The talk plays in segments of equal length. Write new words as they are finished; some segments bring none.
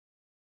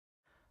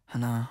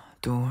하나,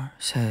 둘,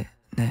 셋,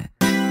 넷.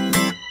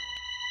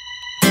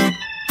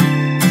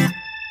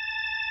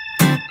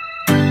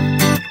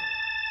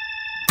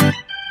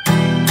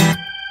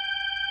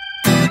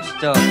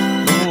 진짜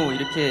너무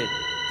이렇게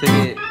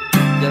되게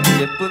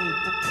예쁜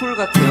풀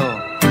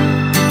같아요.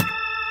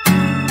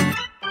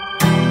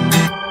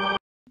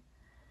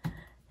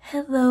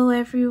 Hello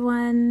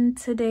everyone!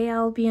 Today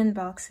I'll be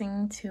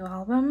unboxing two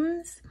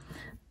albums,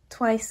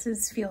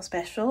 Twice's Feel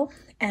Special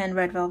and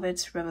Red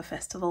Velvet's River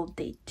Festival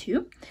Day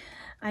 2.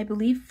 I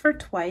believe for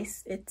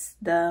Twice it's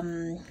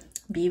the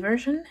B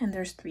version, and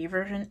there's three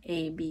versions,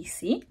 A, B,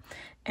 C.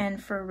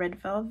 And for Red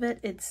Velvet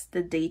it's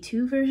the Day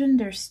 2 version.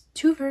 There's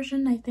two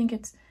versions. I think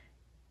it's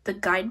the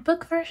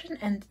guidebook version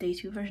and the Day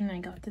 2 version. I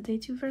got the Day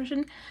 2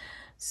 version.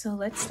 So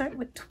let's start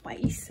with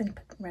Twice and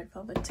put Red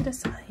Velvet to the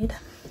side.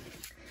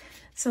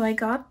 So I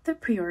got the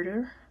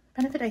pre-order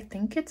benefit. I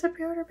think it's a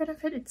pre-order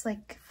benefit. It's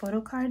like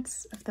photo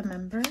cards of the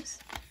members.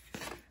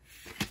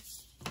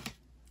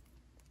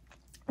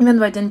 Even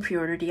though I didn't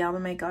pre-order the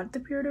album, I got the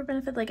pre-order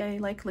benefit. Like, I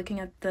like looking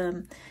at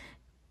the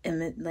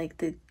image,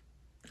 like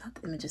not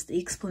the images, the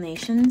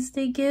explanations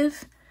they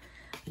give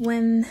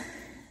when,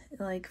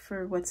 like,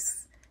 for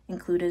what's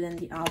included in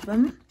the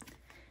album.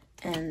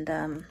 And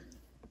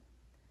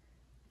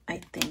I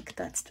think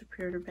that's the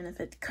pre-order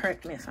benefit.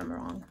 Correct me if I'm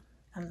wrong.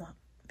 I'm not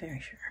very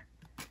sure.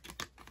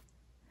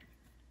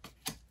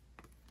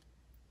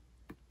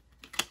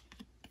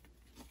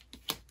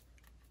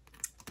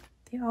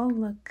 They all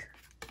look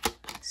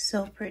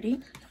so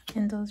pretty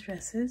in those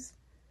dresses.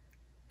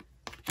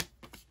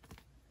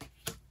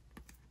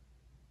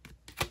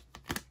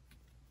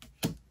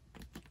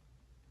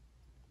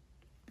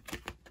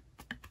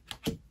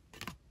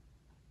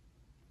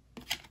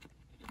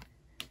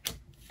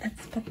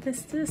 Let's put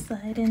this to the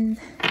side and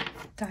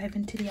dive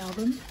into the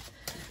album.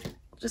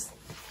 Just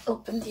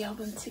open the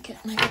album to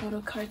get my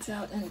photo cards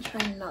out and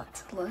try not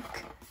to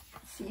look.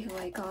 See who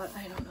I got.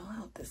 I don't know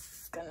how this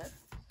is gonna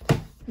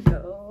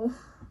go.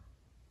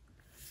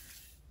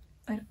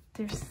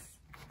 There's...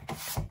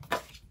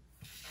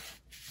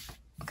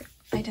 Okay,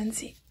 I didn't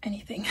see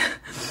anything.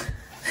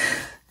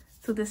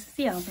 So this is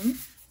the album.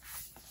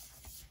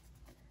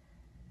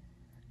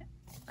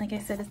 Like I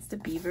said, it's the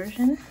B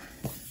version.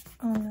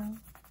 Oh no.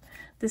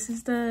 This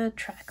is the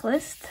track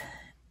list.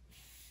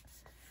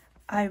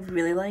 I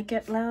really like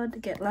Get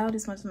Loud. Get Loud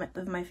is one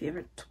of my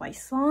favorite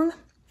Twice songs.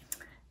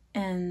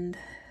 And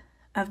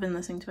I've been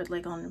listening to it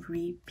like on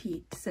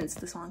repeat since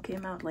the song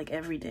came out. Like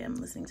every day I'm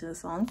listening to the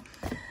song.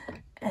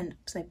 And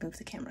oops, I moved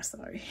the camera,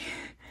 sorry.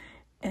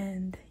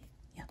 And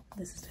yeah,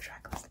 this is the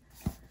track list.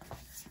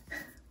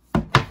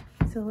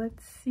 So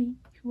let's see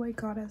who I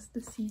got as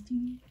the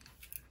CD.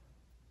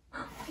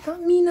 I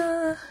got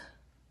Mina.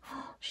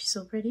 She's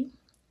so pretty.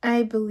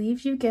 I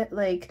believe you get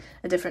like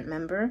a different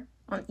member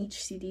on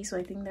each CD, so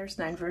I think there's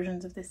 9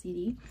 versions of the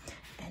CD.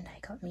 And I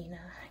got Mina.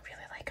 I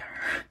really like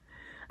her.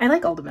 I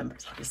like all the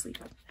members, obviously,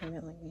 but I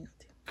really like Mina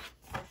too.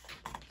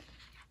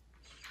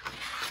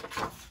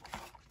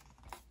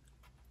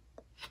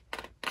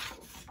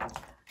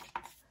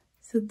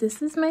 So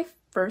this is my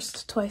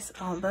first Twice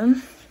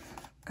album.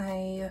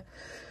 I'm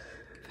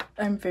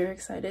very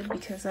excited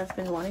because I've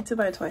been wanting to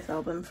buy a Twice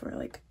album for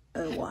like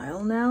a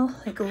while now.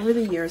 Like over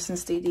the years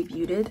since they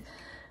debuted,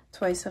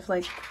 Twice have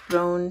like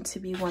grown to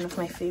be one of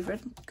my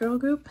favorite girl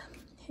group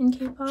in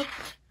K-pop.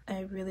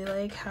 I really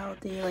like how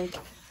they like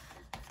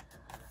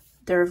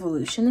their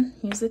evolution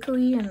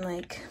musically, and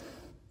like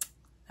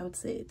I would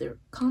say their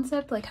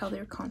concept, like how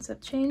their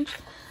concept changed.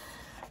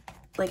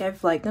 Like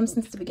I've liked them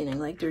since the beginning.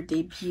 Like their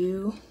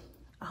debut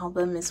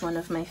album is one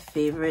of my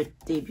favorite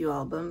debut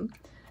album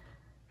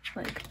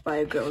like by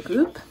a girl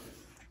group.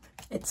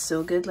 It's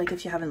so good. Like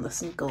if you haven't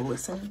listened, go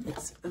listen.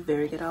 It's a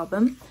very good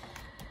album.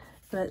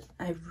 But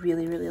I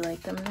really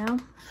like them now.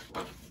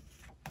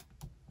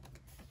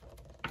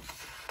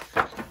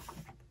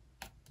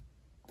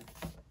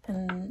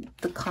 And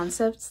the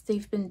concepts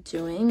they've been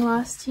doing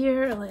last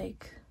year,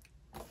 like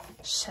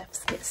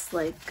Chef's Kiss,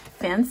 like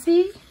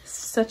Fancy,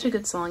 such a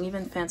good song.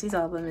 Even Fancy's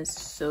album is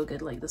so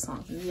good, like the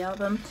songs in the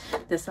album.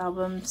 This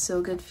album,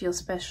 so good. Feel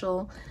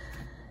Special.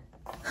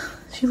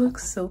 She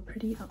looks so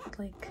pretty.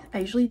 Like I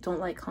usually don't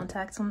like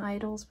contacts on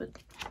idols, but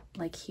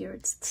like here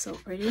it's so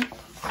pretty.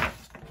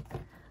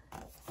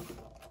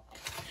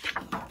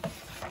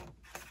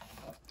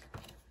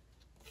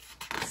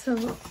 So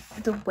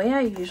the way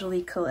I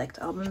usually collect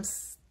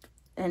albums,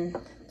 and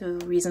the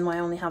reason why I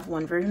only have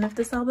one version of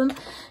this album,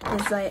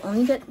 is I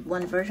only get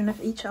one version of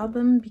each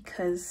album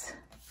because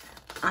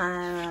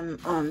I'm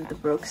on the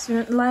broke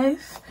student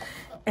life,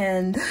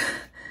 and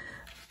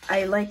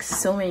I like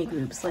so many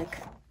groups. Like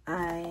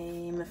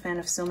I'm a fan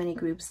of so many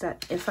groups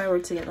that if I were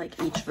to get like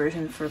each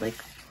version for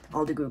like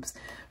all the groups,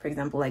 for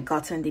example like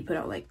Gotten, they put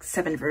out like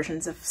 7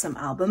 versions of some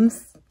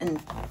albums, and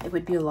it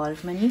would be a lot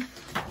of money,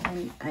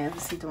 and I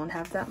obviously don't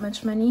have that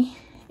much money.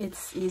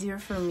 It's easier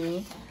for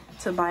me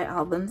to buy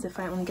albums if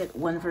I only get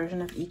one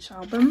version of each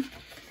album,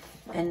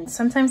 and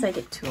sometimes I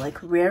get 2, like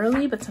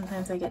rarely, but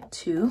sometimes I get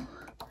 2.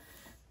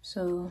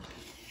 So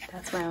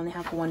that's why I only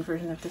have one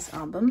version of this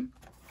album.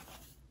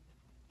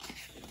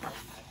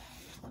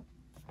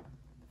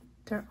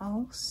 They're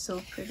all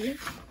so pretty.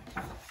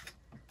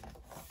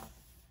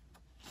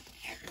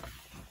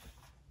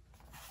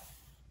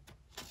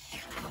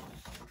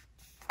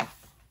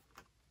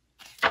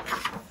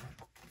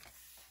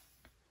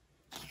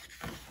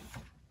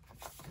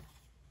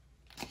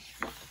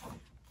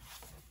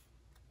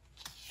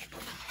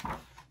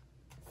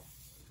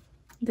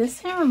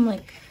 This hair, I'm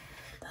like,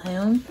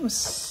 Dion was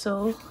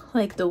so,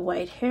 like, the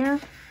white hair.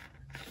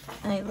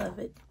 I love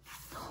it.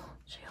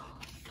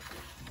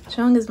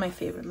 Cheong is my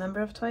favorite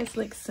member of Twice,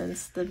 like,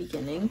 since the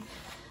beginning.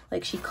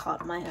 Like, she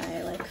caught my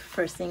eye. Like,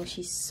 first thing,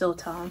 she's so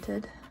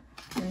talented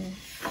and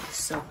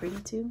so pretty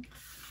too.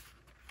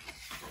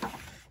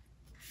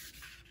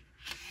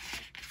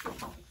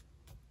 So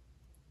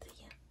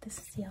yeah, this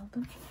is the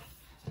album.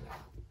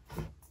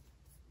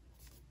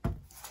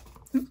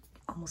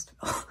 Almost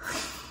fell.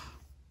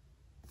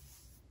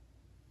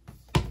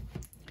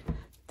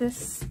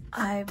 This,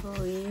 I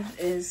believe,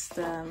 is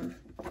the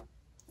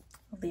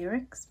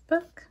lyrics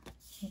book.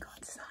 Oh my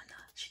god, Sana,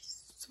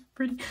 she's so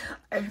pretty.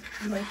 I've,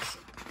 like,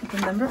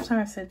 the number of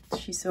times I've said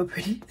she's so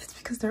pretty, it's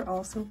because they're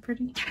all so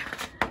pretty.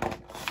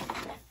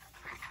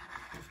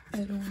 I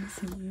don't want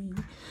to see.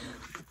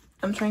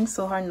 I'm trying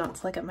so hard not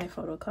to look at my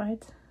photo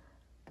cards.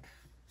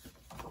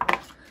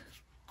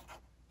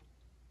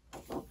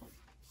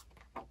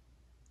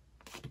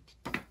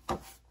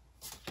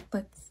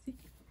 Let's see.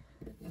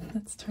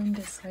 Let's turn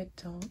this so I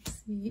don't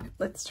see.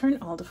 Let's turn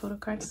all the photo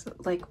cards. So,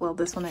 like, well,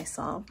 this one I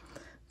saw.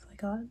 So I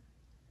got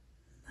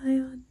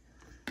Dion.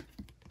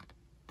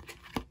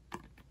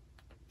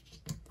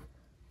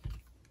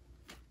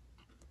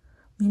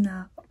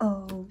 Mina.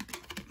 Oh.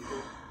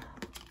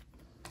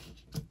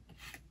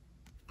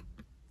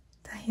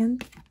 Dion.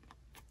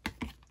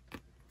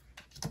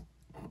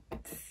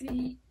 Let's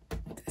see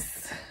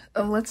this.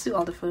 Oh, let's do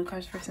all the photo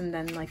cards first and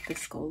then like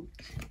this gold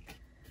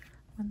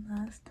one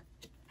last.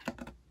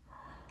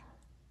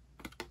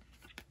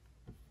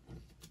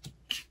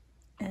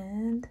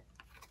 And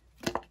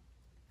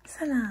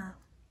Sana.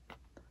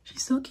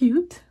 She's so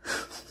cute.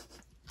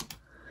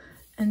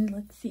 And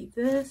let's see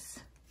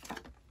this.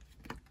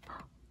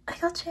 I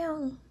got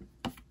Cheong.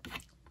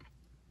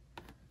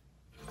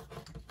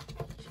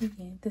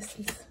 Okay, this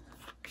is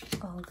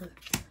all the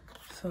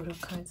photo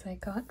cards I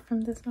got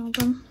from this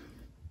album.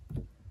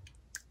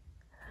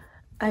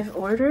 I've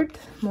ordered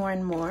more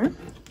and more,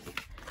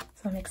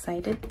 so I'm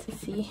excited to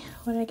see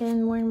what I get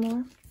in more and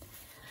more.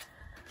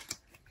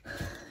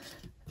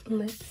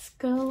 Let's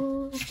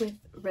go with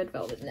Red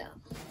Velvet now.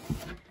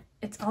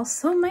 It's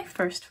also my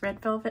first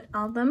Red Velvet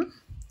album.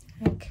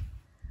 Like,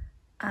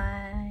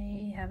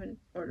 I haven't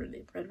ordered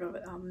the Red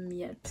Velvet album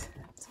yet,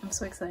 so I'm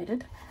so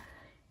excited.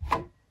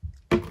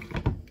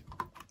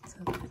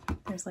 So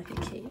there's like a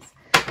case.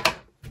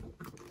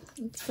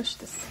 Let's push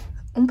this.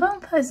 Oompa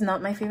Oompa is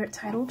not my favorite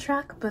title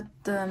track, but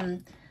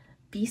the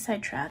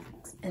B-side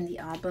tracks in the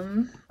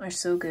album are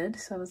so good.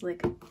 So I was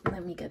like,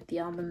 let me get the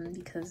album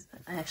because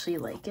I actually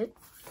like it.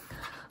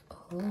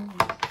 Oh,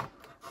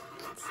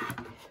 let's see.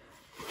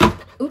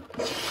 Oop.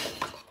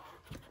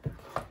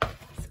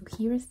 So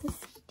here is the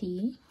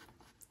CD.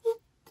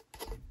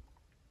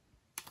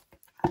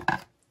 I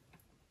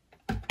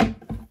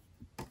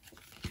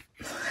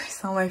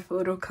saw my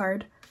photo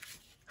card.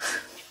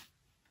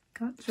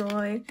 Got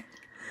Joy.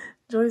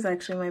 Joy's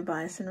actually my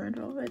bias in Red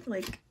Velvet.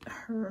 Like,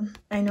 her,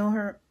 I know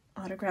her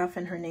autograph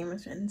and her name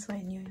was written, so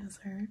I knew it was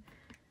her.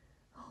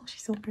 Oh,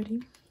 she's so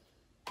pretty.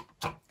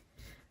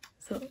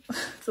 So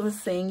I was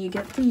saying, you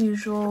get the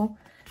usual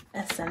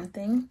SM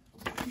thing,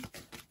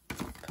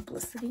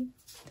 publicity,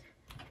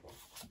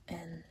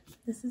 and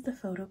this is the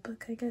photo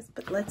book, I guess,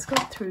 but let's go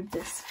through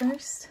this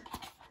first.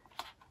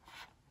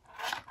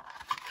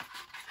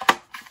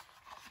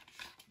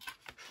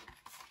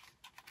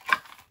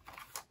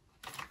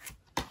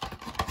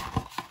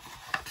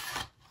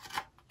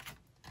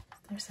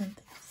 There's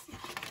something else.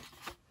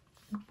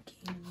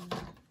 Okay.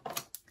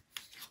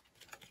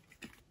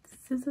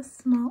 This is a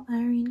small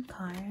Irene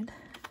card.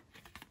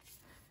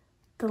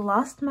 The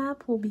lost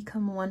map will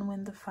become one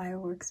when the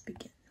fireworks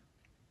begin.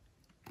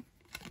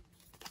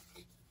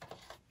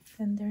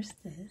 And there's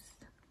this.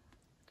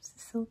 This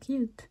is so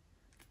cute.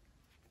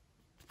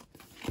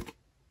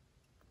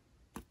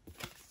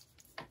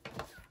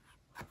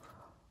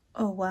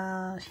 Oh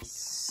wow, she's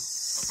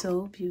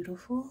so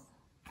beautiful.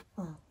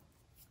 Oh.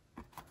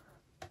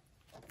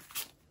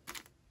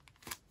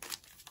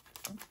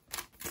 Let's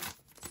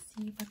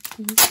see what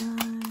these are.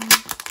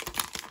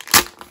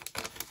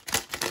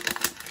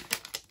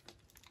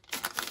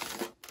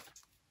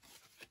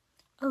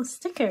 Oh,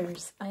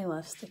 stickers. I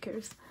love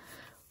stickers.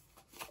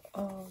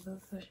 Oh,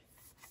 those are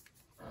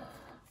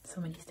so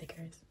many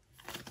stickers.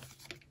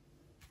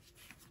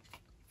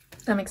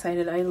 I'm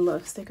excited. I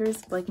love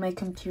stickers. Like, my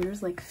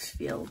computer's like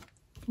filled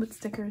with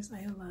stickers.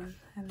 I love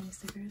having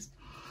stickers.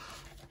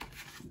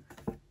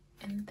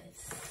 And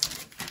this.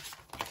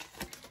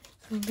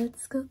 So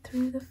let's go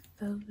through the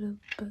photo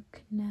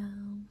book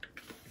now.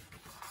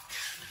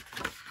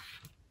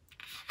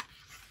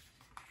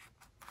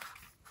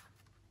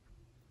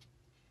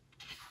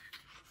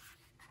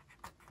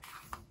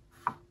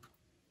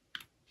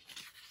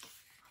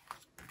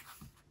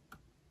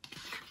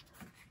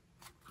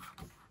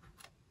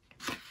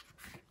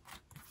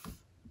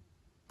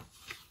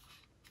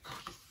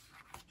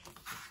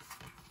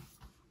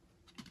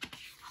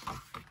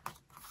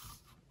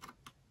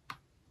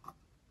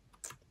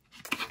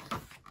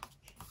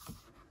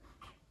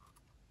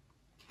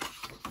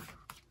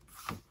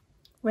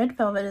 Red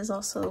Velvet is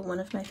also one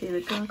of my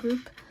favorite girl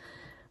group.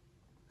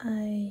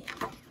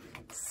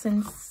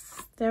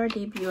 Since their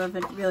debut, I've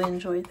really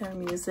enjoyed their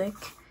music,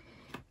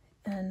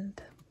 and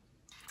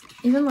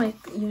even like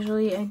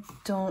usually I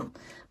don't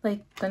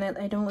like when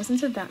I don't listen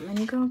to that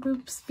many girl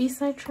groups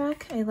B-side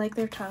track. I like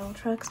their title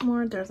tracks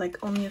more. There's like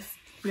only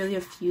really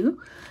a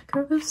few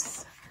girl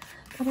groups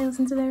that I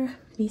listen to their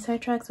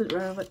B-side tracks, but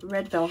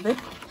Red Velvet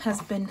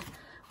has been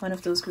one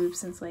of those groups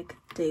since like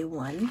day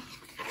one,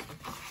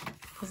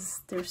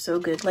 because they're so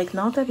good. Like,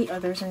 not that the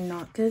others are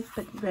not good,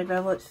 but Red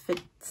Velvet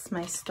fits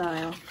my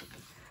style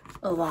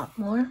a lot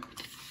more.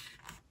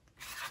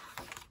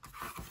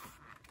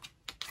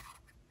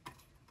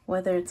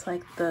 Whether it's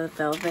like the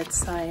velvet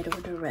side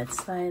or the red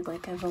side,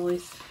 like I've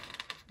always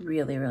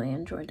really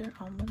enjoyed their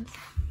albums.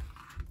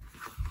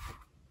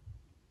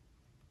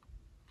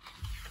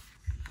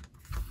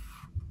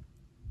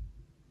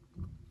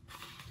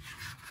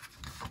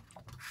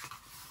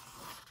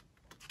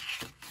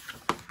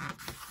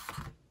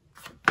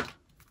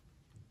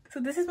 So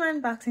this is my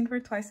unboxing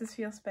for Twice as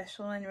Feel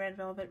Special and Red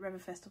Velvet Rubber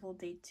Festival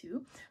Day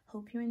 2.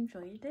 Hope you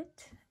enjoyed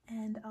it,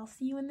 and I'll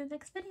see you in the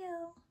next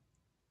video.